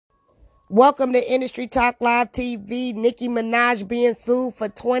Welcome to Industry Talk Live TV. Nicki Minaj being sued for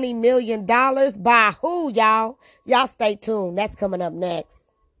 $20 million. By who, y'all? Y'all stay tuned. That's coming up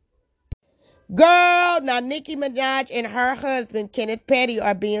next. Girl, now Nicki Minaj and her husband, Kenneth Petty,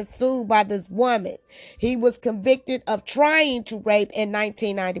 are being sued by this woman. He was convicted of trying to rape in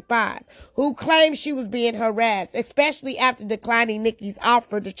 1995, who claims she was being harassed, especially after declining Nicki's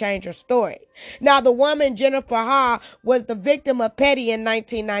offer to change her story. Now, the woman, Jennifer Ha, was the victim of Petty in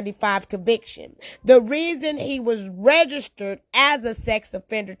 1995 conviction. The reason he was registered as a sex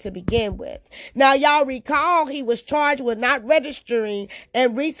offender to begin with. Now, y'all recall he was charged with not registering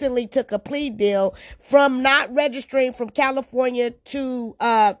and recently took a plea deal from not registering from California to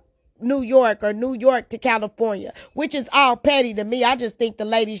New York or New York to California, which is all petty to me. I just think the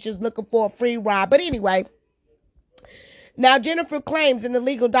lady's just looking for a free ride. But anyway, now Jennifer claims in the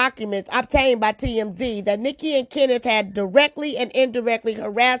legal documents obtained by TMZ that Nicki and Kenneth had directly and indirectly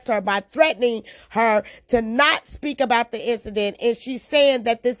harassed her by threatening her to not speak about the incident, and she's saying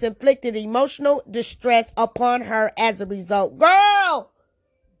that this inflicted emotional distress upon her as a result. Girl,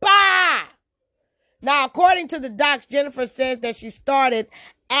 bye! Now, according to the docs, Jennifer says that she started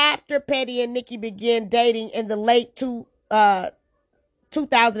after Petty and Nicki began dating in the late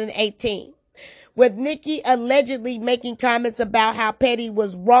 2018, with Nicki allegedly making comments about how Petty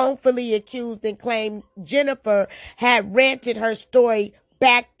was wrongfully accused and claimed Jennifer had ranted her story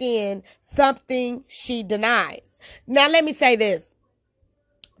back then, something she denies. Now, let me say this.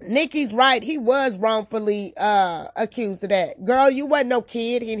 Nicki's right. He was wrongfully accused of that. Girl, you wasn't no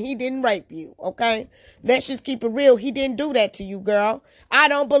kid and he didn't rape you, okay? Let's just keep it real. He didn't do that to you, girl. I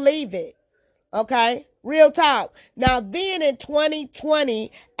don't believe it, okay? Real talk. Now, then in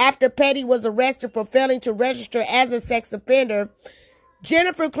 2020, after Petty was arrested for failing to register as a sex offender,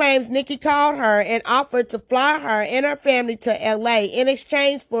 Jennifer claims Nicki called her and offered to fly her and her family to LA in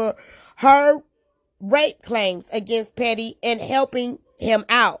exchange for her rape claims against Petty and helping him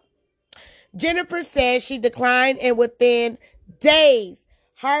out. Jennifer says she declined, and within days,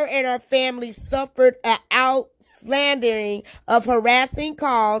 her and her family suffered an outslandering of harassing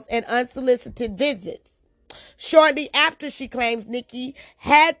calls and unsolicited visits. Shortly after, she claims Nicki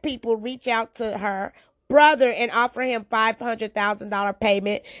had people reach out to her brother and offer him $500,000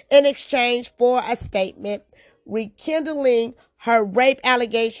 payment in exchange for a statement rekindling her rape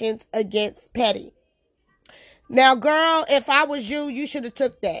allegations against Petty. Now, girl, if I was you, you should have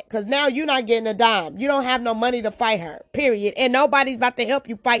took that. Because now you're not getting a dime. You don't have no money to fight her, period. And nobody's about to help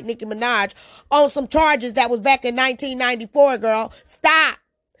you fight Nicki Minaj on some charges that was back in 1994, girl. Stop.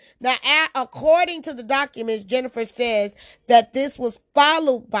 Now, according to the documents, Jennifer says that this was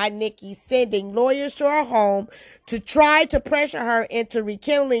followed by Nicki sending lawyers to her home to try to pressure her into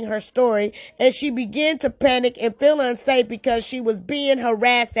rekindling her story. And she began to panic and feel unsafe because she was being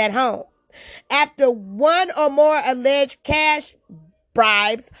harassed at home. After one or more alleged cash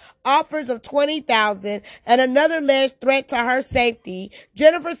bribes, offers of $20,000, and another alleged threat to her safety,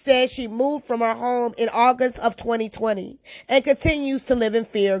 Jennifer says she moved from her home in August of 2020 and continues to live in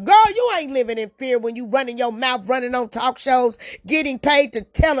fear. Girl, you ain't living in fear when you running your mouth, running on talk shows, getting paid to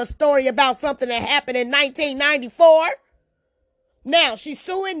tell a story about something that happened in 1994. Now, she's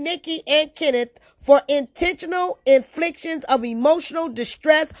suing Nicki and Kenneth for intentional inflictions of emotional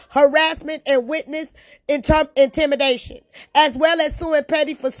distress, harassment, and witness intimidation, as well as suing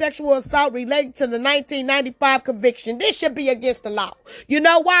Petty for sexual assault related to the 1995 conviction. This should be against the law. You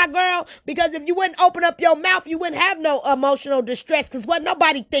know why, girl? Because if you wouldn't open up your mouth, you wouldn't have no emotional distress, because wasn't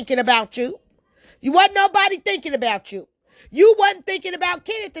nobody thinking about you. You wasn't nobody thinking about you. You wasn't thinking about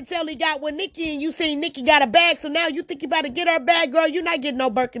Kenneth until he got with Nicki and you seen Nicki got a bag. So now you think you about to get her bag, girl. You're not getting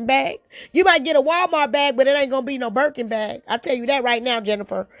no Birkin bag. You might get a Walmart bag, but it ain't going to be no Birkin bag. I tell you that right now,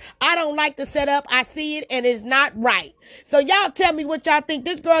 Jennifer. I don't like the setup. I see it and it's not right. So y'all tell me what y'all think.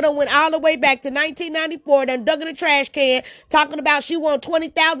 This girl done went all the way back to 1994, done dug in a trash can, talking about she won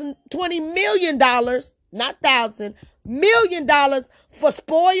 $20 million, not thousand, $1 million for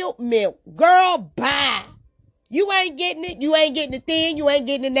spoiled milk. Girl, bye. You ain't getting it. You ain't getting it then. You ain't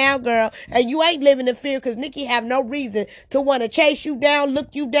getting it now, girl. And you ain't living in fear because Nicki have no reason to want to chase you down,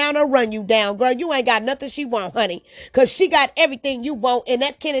 look you down, or run you down. Girl, you ain't got nothing she want, honey. Because she got everything you want, and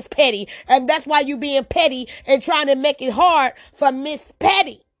that's Kenneth Petty. And that's why you being petty and trying to make it hard for Miss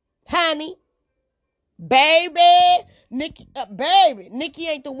Petty, honey. Baby, Nicki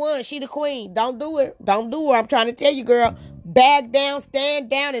ain't the one. She the queen. Don't do it. Don't do her. I'm trying to tell you, girl. Bag down, stand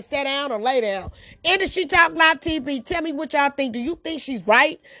down, and sit down or lay down. Industry Talk Live TV. Tell me what y'all think. Do you think she's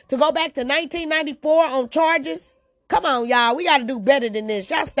right to go back to 1994 on charges? Come on, y'all. We got to do better than this.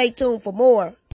 Y'all stay tuned for more.